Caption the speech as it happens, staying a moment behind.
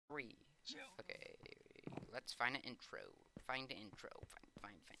3. Okay, let's find an intro. Find the intro.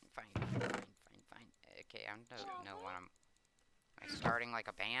 Find. Okay, I don't know what am I starting like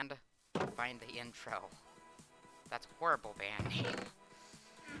a band? Find the intro. That's a horrible band name.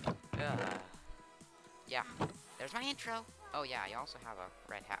 Yeah, there's my intro. Oh yeah, I also have a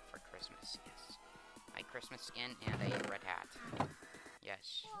red hat for Christmas. Yes, my Christmas skin and a red hat.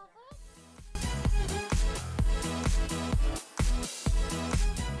 Yes.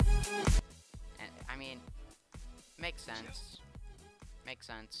 And, I mean, makes sense. Makes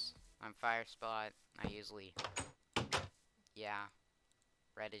sense. On Fire Spot, I usually, yeah,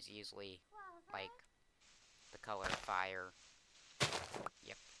 red is usually like the color of fire.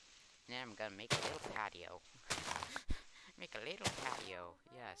 Yep. And then I'm gonna make a little patio. Make a little patio.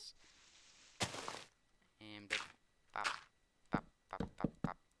 Yes. And big pop, pop, pop, pop,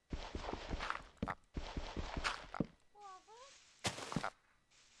 pop. Pop, pop, pop,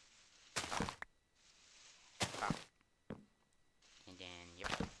 pop. And then,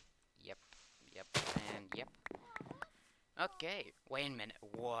 yep, and yep. Okay, wait a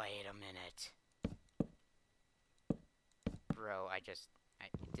minute, Bro,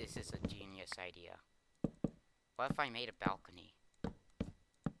 this is a genius idea. What if I made a balcony?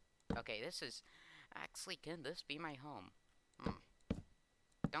 Okay, actually, can this be my home?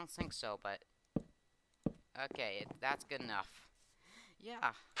 Don't think so, but, okay, that's good enough.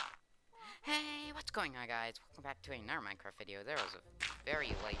 Yeah. Hey, what's going on, guys? Welcome back to another Minecraft video. There was a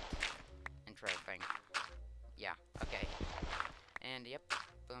very late intro thing. Yeah, okay. And, yep,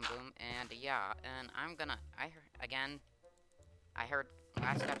 boom, boom, and, yeah, and I heard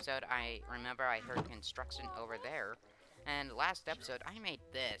last episode, I remember I heard construction over there, and last episode, I made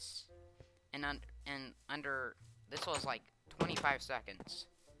this, and under, this was like 25 seconds,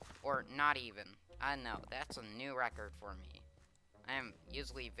 or not even. I don't know, that's a new record for me. I am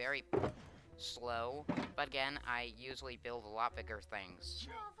usually very slow, but again, I usually build a lot bigger things.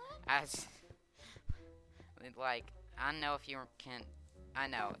 As, like, I don't know if you can, I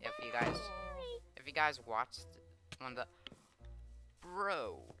know, if you guys watched one of the,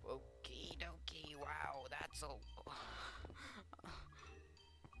 bro, okie dokie, wow, that's a,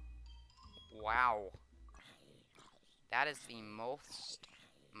 wow. That is the most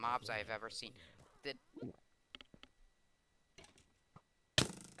mobs I've ever seen.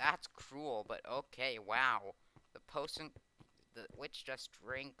 That's cruel, but okay, wow. The witch just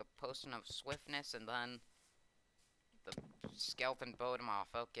drank a potion of swiftness, and then the skeleton bowed him off.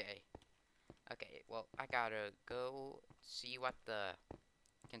 Okay. Okay, well, I gotta go see what the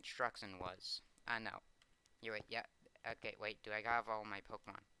construction was. I know. You wait, yeah. Okay, wait, do I have all my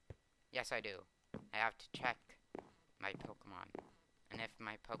Pokemon? Yes, I do. I have to check my Pokemon. And if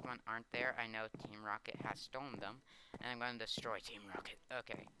my Pokemon aren't there, I know Team Rocket has stolen them, and I'm gonna destroy Team Rocket.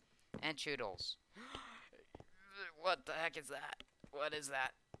 Okay. And CHEWTLEs. What the heck is that? What is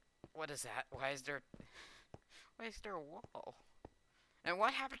that? What is that? Why is there a wall? And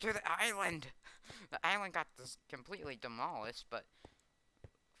what happened to the island? The island got completely demolished, but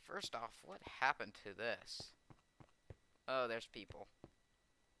first off, what happened to this? Oh, there's people.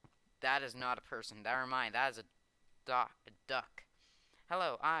 That is not a person. Never mind. That is a duck.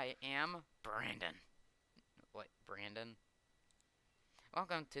 Hello, I am Brandon. What, Brandon?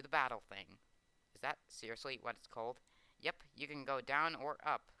 Welcome to the battle thing. Is that seriously what it's called? Yep, you can go down or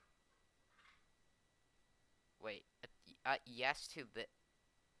up. Wait, yes to the...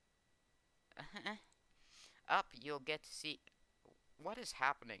 Up, you'll get to see... What is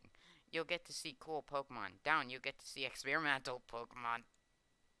happening? You'll get to see cool Pokemon. Down, you get to see experimental Pokemon.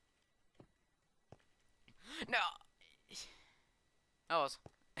 No! Oh,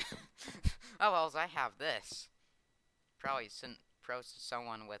 oh well, I have this. Probably sent pros to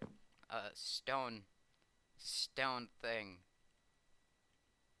someone with a stone thing.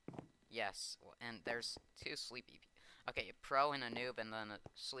 Yes, and there's two sleepy. Okay, a pro and a noob, and then a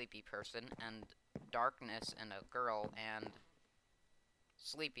sleepy person, and darkness and a girl, and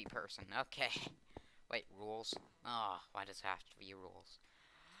sleepy person. Okay. Wait, rules? Oh, why does it have to be rules?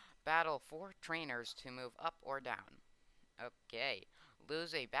 Battle 4 trainers to move up or down. Okay.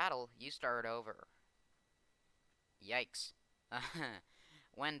 Lose a battle, you start over. Yikes.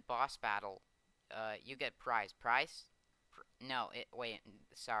 When boss battle, you get prize. Prize? No, wait,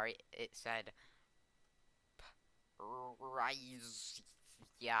 sorry, it said prize.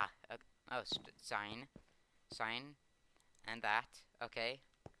 Yeah, oh, sign, and that, okay.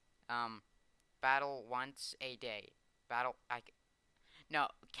 Battle once a day. No,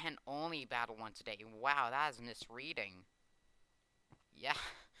 can only battle once a day. Wow, that is misreading. Yeah,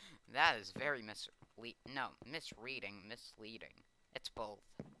 that is very misreading. It's both.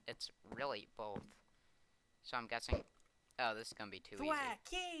 it's really both. So I'm guessing... Oh, this is gonna be too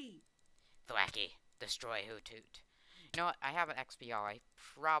easy. Thwacky! Destroy Hoot. You know what? I have an XPL. I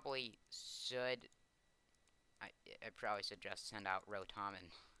probably should... I probably should just send out Rotom and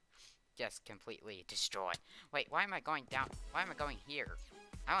just completely destroy. Wait, why am I going down? Why am I going here?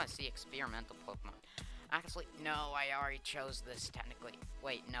 I want to see experimental Pokemon. Actually, no, I already chose this technically.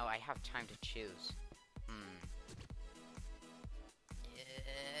 Wait, no, I have time to choose.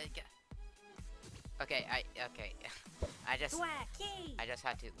 Okay, okay. I just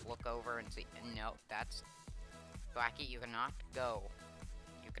had to look over and see. No, that's... Blackie, you cannot go.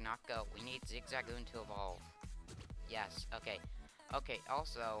 You cannot go. We need Zigzagoon to evolve. Yes, okay. Okay,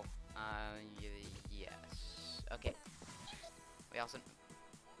 also, yes. Okay. We also...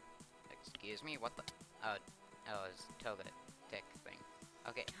 Excuse me, what the... Oh, it's Togetic thing.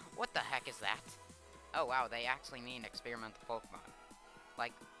 Okay, what the heck is that? Oh, wow, they actually mean experimental Pokemon.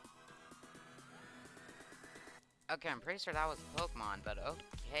 Like... Okay, I'm pretty sure that was Pokemon, but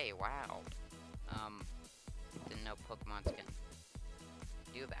okay, wow. Didn't know Pokemons can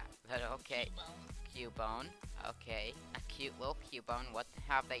do that, but okay. Cubone, okay. A cute little Cubone, what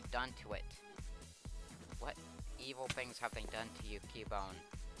have they done to it? What evil things have they done to you, Cubone?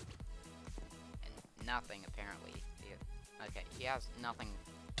 And nothing, apparently. Okay, he has nothing.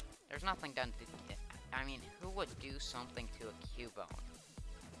 There's nothing done to... I mean, who would do something to a Cubone?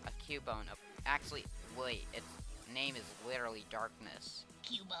 A Cubone, actually, wait, its name is literally Darkness.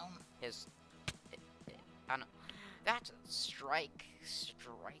 Cubone. His... I don't know. That's Strike.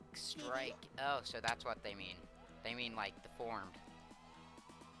 Oh, so that's what they mean. They mean, like, deformed.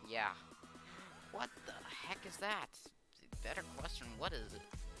 Yeah. What the heck is that? Better question, what is it?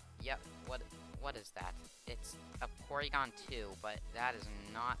 Yep, what is that? It's a Porygon 2, but that is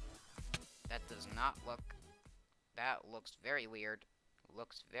not... That does not look... That looks very weird.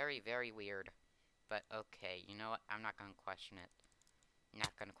 Looks very, very weird. But okay, you know what? I'm not gonna question it.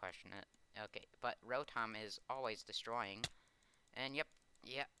 Not gonna question it. Okay, but Rotom is always destroying. And yep.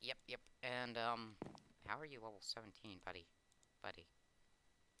 And, how are you level 17, buddy?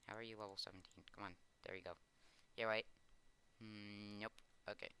 How are you level 17? Come on, there you go. Yeah, wait. Nope.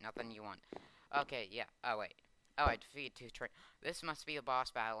 Okay, nothing you want. Okay, yeah. Oh, wait. Oh, I defeated 2 train. This must be a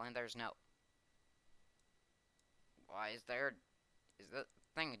boss battle, and there's no... Why is there... Is the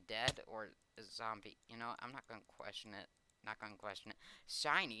thing dead, or is a zombie? You know, I'm not gonna question it.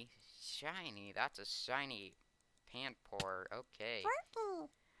 Shiny? That's a shiny Panpour. Okay.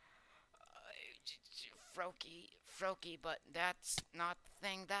 Froakie, but that's not the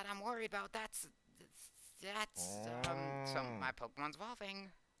thing that I'm worried about. That's my Pokemon's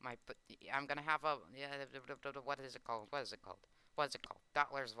evolving. I'm gonna have a, what is it called?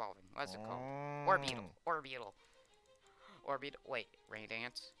 Dottler's evolving. What is it called? Orbeetle. Wait, Rain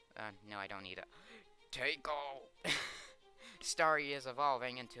Dance? No, I don't need it. Take all. Starry is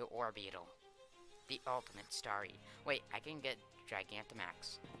evolving into Orbeetle. The ultimate Starry. Wait, I can get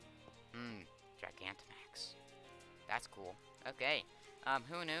Gigantamax. Gigantamax. That's cool. Okay.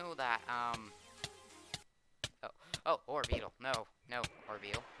 Who knew that, Oh, Orbeetle. No,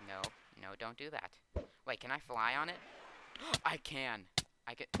 Orbeetle. No, don't do that. Wait, can I fly on it? I can.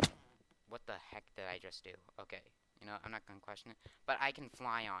 What the heck did I just do? Okay. You know, I'm not gonna question it. But I can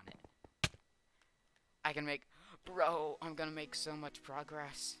fly on it. I can make... Bro, I'm gonna make so much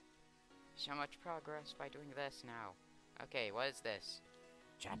progress. So much progress by doing this now. Okay, what is this?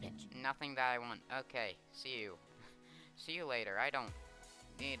 Drop it. Nothing that I want. Okay, see you. See you later. I don't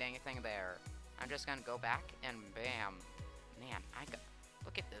need anything there. I'm just gonna go back and bam. Man,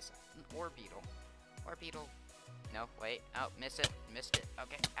 look at this. An Orbeetle. No, wait. Oh, missed it.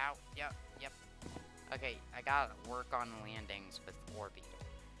 Okay, ow. Yep. Okay, I gotta work on landings with Orbeetle.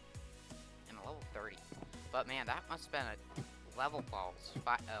 And a level 30. But man, that must have been a level balls.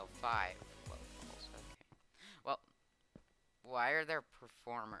 5 level balls. Okay. Well, why are there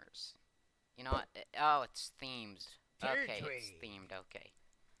performers? You know what? Oh, it's themed. Okay, it's themed. Okay.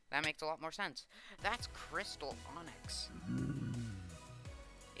 That makes a lot more sense. That's Crystal Onyx.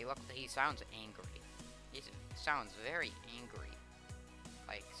 He sounds angry. He sounds very angry.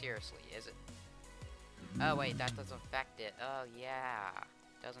 Like, seriously, is it? Oh, wait, that doesn't affect it. Oh, yeah.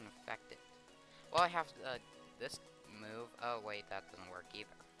 Doesn't affect it. Well, I have this move. Oh, wait, that doesn't work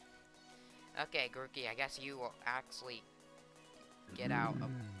either. Okay, Grookey, I guess you will actually get out.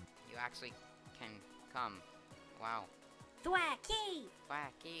 You actually can come. Wow. Thwacky!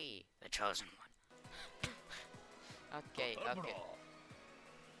 The chosen one. Okay.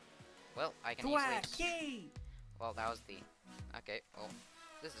 Well, I can easily... Well, that was the... Okay, well,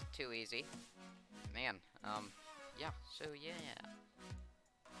 this is too easy. Man, yeah, so yeah.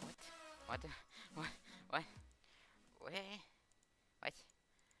 What What? What? What? What? What?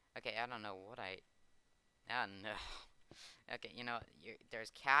 Okay, I don't know what I. Oh no. Okay, you know,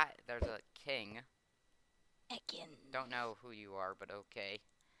 there's cat. There's a king. Ekin. Don't know who you are, but okay.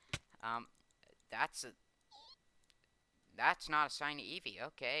 Um, that's a. That's not a shiny Eevee.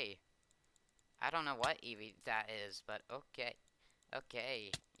 Okay. I don't know what Eevee that is, but okay.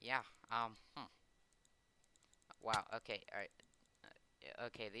 Okay. Yeah. Wow. Okay. All right.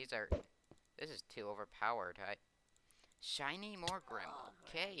 Okay. This is too overpowered. Shiny Morgrim.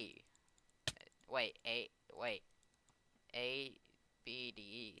 Okay. Wait. Wait. A. B. D.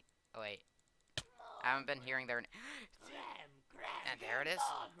 E. Oh, wait. I haven't been hearing their. And there it is.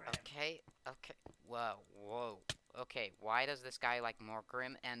 Okay. Okay. Whoa. Whoa. Okay. Why does this guy like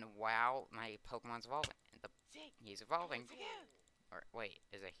Morgrim? And wow, my Pokemon's evolving. He's evolving. Or wait,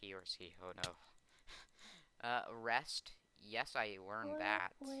 is it he or she? Oh no. Rest. Yes, I learned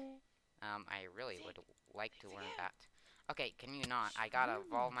that. I really would like to learn that. Okay, can you not? I gotta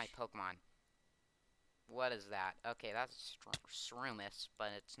evolve my Pokemon. What is that? Okay, that's Shroomis,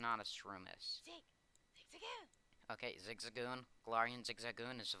 but it's not a Shroomis. Okay, Zigzagoon. Galarian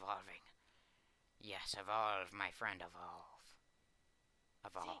Zigzagoon is evolving. Yes, evolve, my friend, evolve.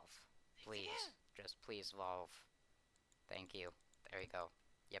 Evolve. Please. Just please evolve. Thank you. There you go.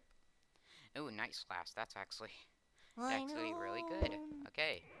 Yep. Ooh, Night Slash. That's actually really good.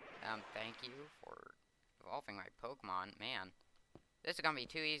 Okay. Thank you for evolving my Pokemon. Man, this is gonna be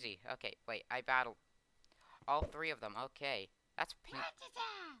too easy. Okay, wait. I battled all three of them. Okay. That's pink.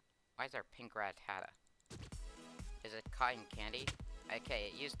 Why is there pink Rattata? Is it cotton candy?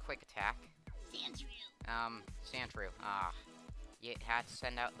 Okay, it used quick attack. Sandshrew. Ah. You had to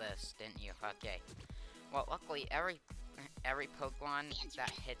send out this, didn't you? Okay. Well, luckily, every Pokemon that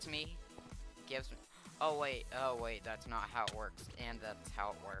hits me gives me... Oh, wait, that's not how it works. And that's how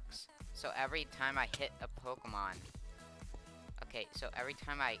it works. So every time I hit a Pokemon... Okay, so every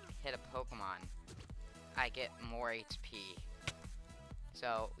time I hit a Pokemon, I get more HP.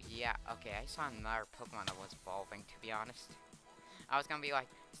 So, yeah, okay, I saw another Pokemon that was evolving, to be honest. I was gonna be like,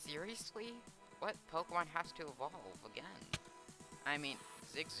 seriously? What Pokemon has to evolve again? I mean,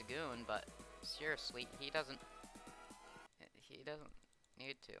 Zigzagoon, but seriously, he doesn't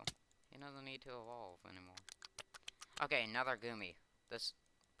need to. He doesn't need to evolve anymore. Okay, another Goomy. This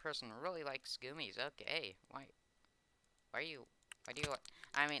person really likes Goomies. Okay, why do you like...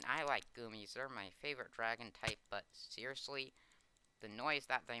 I mean, I like Goomies. They're my favorite dragon type, but seriously, the noise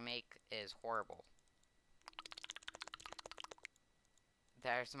that they make is horrible.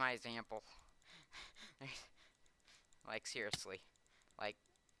 There's my example. Like, seriously. Like,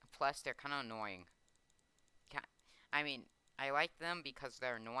 plus they're kind of annoying. I mean, I like them because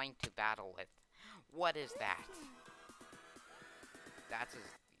they're annoying to battle with. What is that? That's a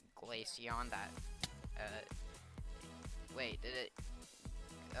Glaceon that, wait, did it...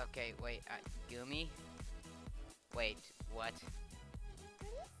 Okay, wait, Goomy? Wait, what?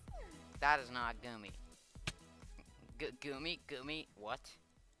 That is not Goomy. Goomy, what?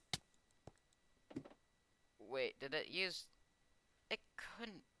 Wait, did it use... It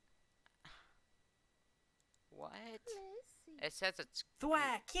couldn't... What? It says it's...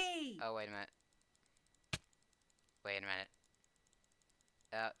 Thwacky! Oh, wait a minute. Wait a minute.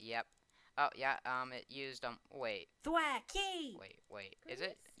 Yep. Oh, yeah, it used, wait. Thwacky! Wait. Is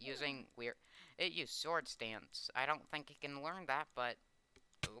it using weird... It used Sword Stance. I don't think it can learn that, but...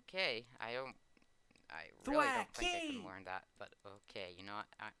 Okay, I really don't think I can learn that, but okay, you know what?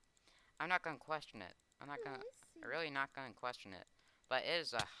 I'm not gonna question it. I'm really not gonna question it. But it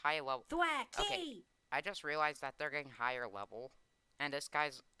is a high level... Thwacky! Okay, I just realized that they're getting higher level, and this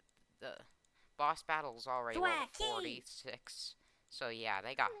guy's... The boss battle's already level 46. So yeah,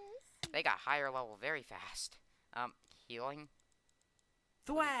 they got higher level very fast. Healing?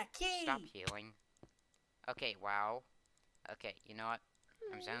 Thwacky! Stop healing. Okay, wow. Okay, you know what?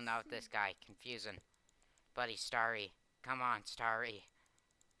 I'm zoning out with this guy. Confusing. Buddy, Starry. Come on, Starry.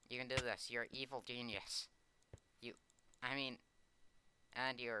 You can do this. You're an evil genius.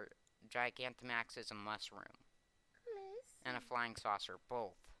 And your Gigantamax is a mushroom. And a flying saucer,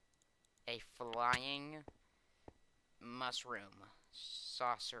 both. A flying mushroom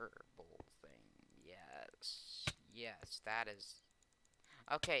saucer bowl thing. Yes, that is...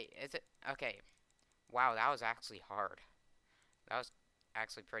 Okay, is it... Okay. Wow, that was actually hard. That was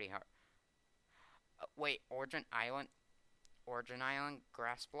actually pretty hard. Wait, Origin Island,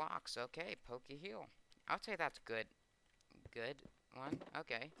 grass blocks. Okay, Poke Heal. I would say that's good. Good one.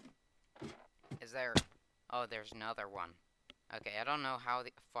 Okay. Is there... Oh, there's another one. Okay, I don't know how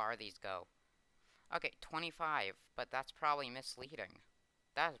far these go. Okay, 25, but that's probably misleading.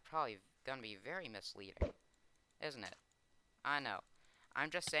 That is probably gonna be very misleading, isn't it? I know. I'm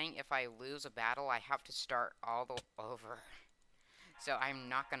just saying if I lose a battle, I have to start all the over. So I'm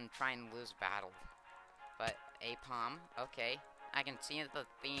not gonna try and lose a battle. But Apom, okay. I can see the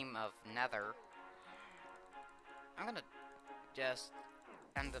theme of Nether. I'm gonna just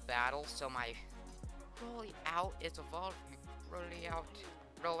end the battle so my roll out is evolving. Rolling out.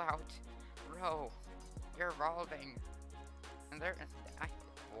 Roll out. Row. You're evolving. And there.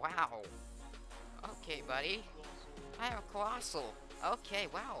 Wow. Okay, buddy. I have a colossal. Okay,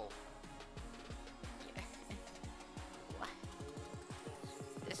 wow. Yeah.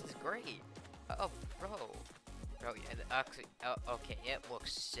 This is great. Oh, bro. Bro, yeah, actually, oh, okay, it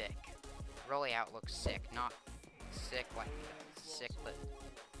looks sick. Rolling out looks sick, not sick like sick, but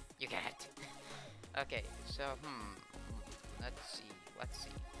you get it. Okay, so, let's see.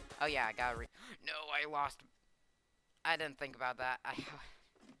 Oh yeah, I gotta no, I lost. I didn't think about that.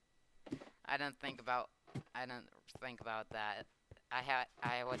 I didn't think about that.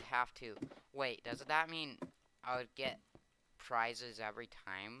 I would have to, wait, does that mean I would get prizes every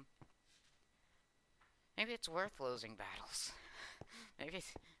time? Maybe it's worth losing battles.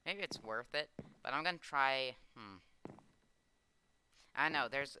 maybe it's worth it, but I'm gonna try, I know,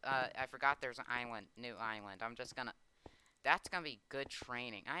 there's, I forgot there's an island, new island. I'm just gonna, that's gonna be good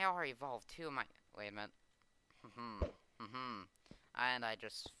training. I already evolved two of my, wait a minute. And I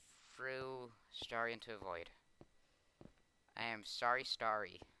just threw Starry into a void. I am sorry,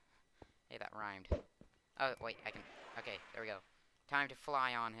 Starry. Hey, that rhymed. Oh, wait, I can, okay, there we go. Time to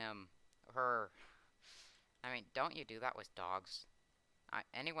fly on him. Her. I mean, don't you do that with dogs?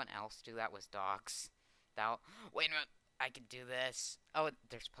 Anyone else do that with dogs? Wait a minute, I can do this. Oh,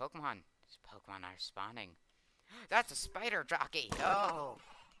 there's Pokemon. There's Pokemon are spawning. That's a spider jockey. Oh.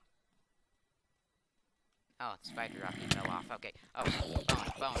 Oh, it's spider jockey fell off. Okay. Oh,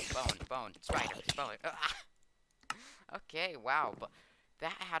 bone. Spider, bone. Ah. Okay, wow. But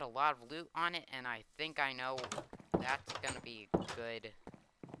that had a lot of loot on it, and I think I know that's gonna be good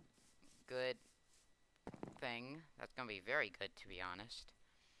thing. That's gonna be very good, to be honest.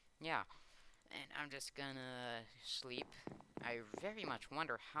 Yeah. And I'm just gonna sleep. I very much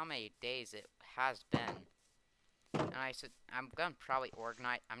wonder how many days it has been. And I said, I'm gonna probably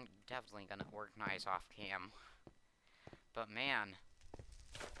organize. I'm definitely gonna organize off cam. But man,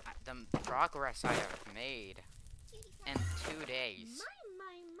 the progress I have made in 2 days.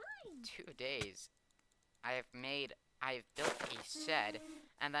 2 days. I've built a shed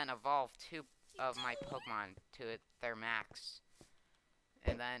and then evolved 2 of my Pokemon to their max.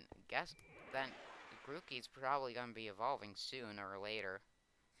 And then Grookey's probably gonna be evolving sooner or later.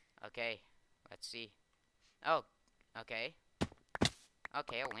 Okay, let's see. Oh, okay.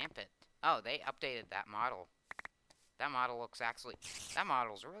 Okay, a Lampet. Oh, they updated that model. That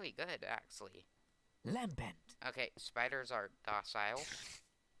model's really good, actually. Lampet. Okay, spiders are docile.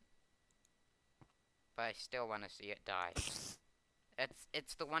 But I still want to see it die.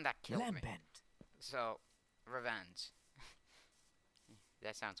 It's the one that killed me. So, revenge.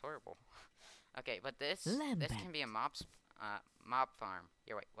 That sounds horrible. Okay, but this can be a mob farm.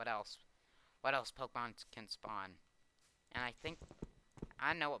 Here, wait, what else? What else Pokemon can spawn? And I think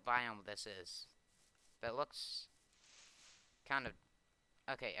I know what biome this is, but it looks kind of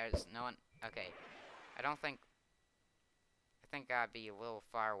okay. There's no one. Okay, I think I'd be a little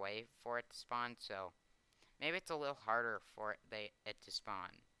far away for it to spawn, so maybe it's a little harder for it to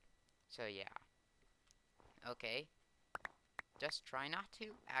spawn. So yeah. Okay. Just try not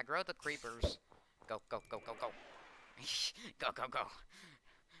to aggro the creepers. Go. Go.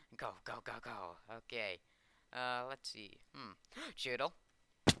 Okay. Let's see. CHEWTLE.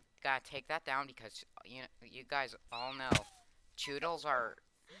 Gotta take that down because you guys all know CHEWTLEs are.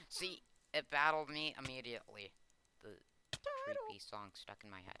 See, it battled me immediately. The creepy song stuck in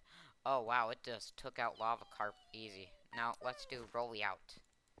my head. Oh wow, it just took out Lava Carp easy. Now let's do Rolly Out.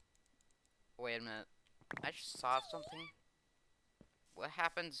 Wait a minute. I just saw something. What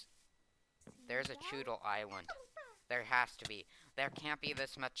happens? There's a CHEWTLE island. There has to be. There can't be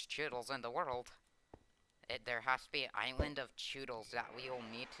this much CHEWTLEs in the world. There has to be an island of CHEWTLEs that we will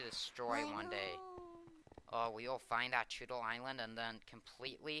need to destroy one day. Oh, we will find that CHEWTLE island and then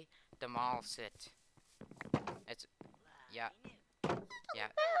completely demolish it. Yeah,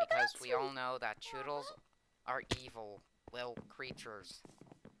 because we all know that CHEWTLEs are evil little creatures.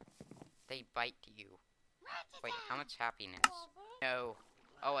 They bite you. Wait, how much happiness? No.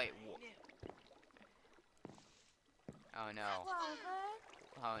 Oh wait. Oh no.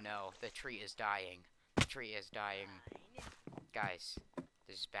 Oh no, the tree is dying. The tree is dying. Guys,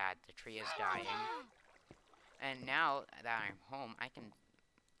 this is bad. The tree is dying. And now that I'm home, I can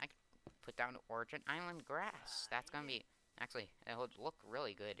down to Origin Island grass. That's gonna be, actually, it would look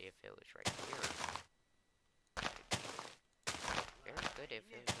really good if it was right here. Very good if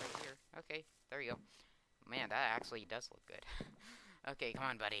it was right here. Okay, there you go. Man, that actually does look good. Okay, come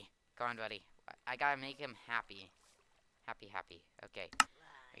on, buddy. Come on, buddy. I gotta make him happy. Happy. Okay.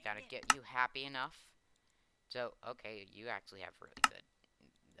 We gotta get you happy enough. So, okay, you actually have really good.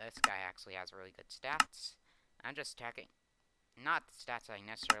 This guy actually has really good stats. I'm just checking. Not the stats I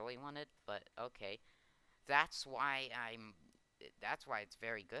necessarily wanted, but okay. That's why it's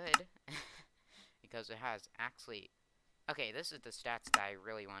very good. Because it has actually... Okay, this is the stats that I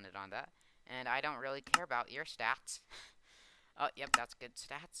really wanted on that. And I don't really care about your stats. Oh, yep, that's good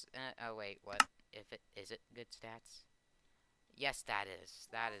stats. Oh, wait, what? Is it good stats? Yes, that is.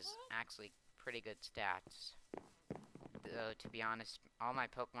 That is actually pretty good stats. Though, to be honest, all my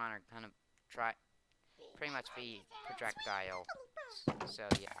Pokemon are gonna pretty much be projectile. So,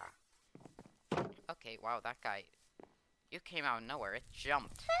 yeah. Okay, wow, that guy... You came out of nowhere. It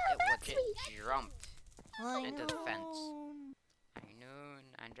jumped. It legit jumped into the fence. I know.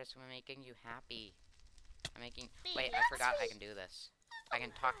 I'm just making you happy. Wait, I forgot I can do this. I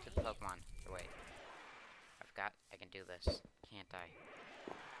can talk to the Pokemon. Wait. I forgot I can do this. Can't I?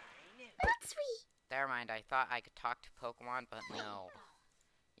 Never mind, I thought I could talk to Pokemon, but no.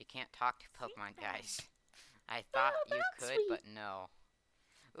 You can't talk to Pokemon, guys. I thought you could, but no.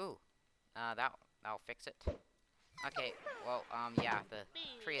 Ooh. That'll fix it. Okay, well, yeah, the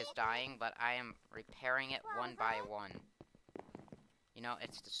tree is dying, but I am repairing it one by one. You know,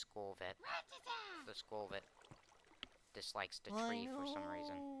 it's the Skolvet. The Skolvet dislikes the tree for some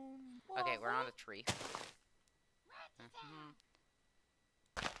reason. Okay, we're on the tree.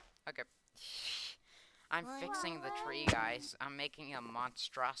 Okay. I'm fixing the tree, guys. I'm making a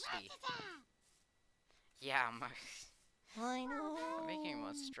monstrosity. Yeah, I'm making a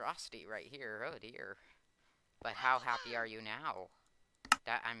monstrosity right here. Oh, dear. But how happy are you now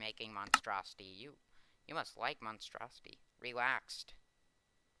that I'm making monstrosity? You must like monstrosity. Relaxed.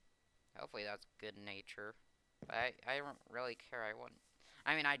 Hopefully that's good nature. But I don't really care.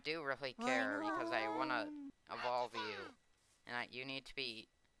 I mean, I do really care because I want to evolve you. And you need to be...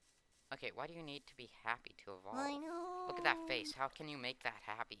 Okay, why do you need to be happy to evolve? Look at that face. How can you make that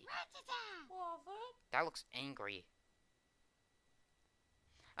happy? That looks angry.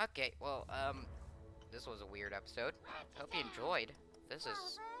 Okay, well, this was a weird episode. Hope you enjoyed. This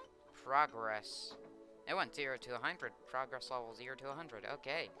is progress. It went 0 to 100. Progress level 0 to 100.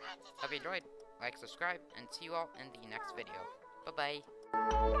 Okay. Hope you enjoyed. Like, subscribe, and see you all in the next video.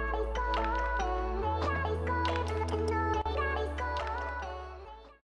 Bye-bye.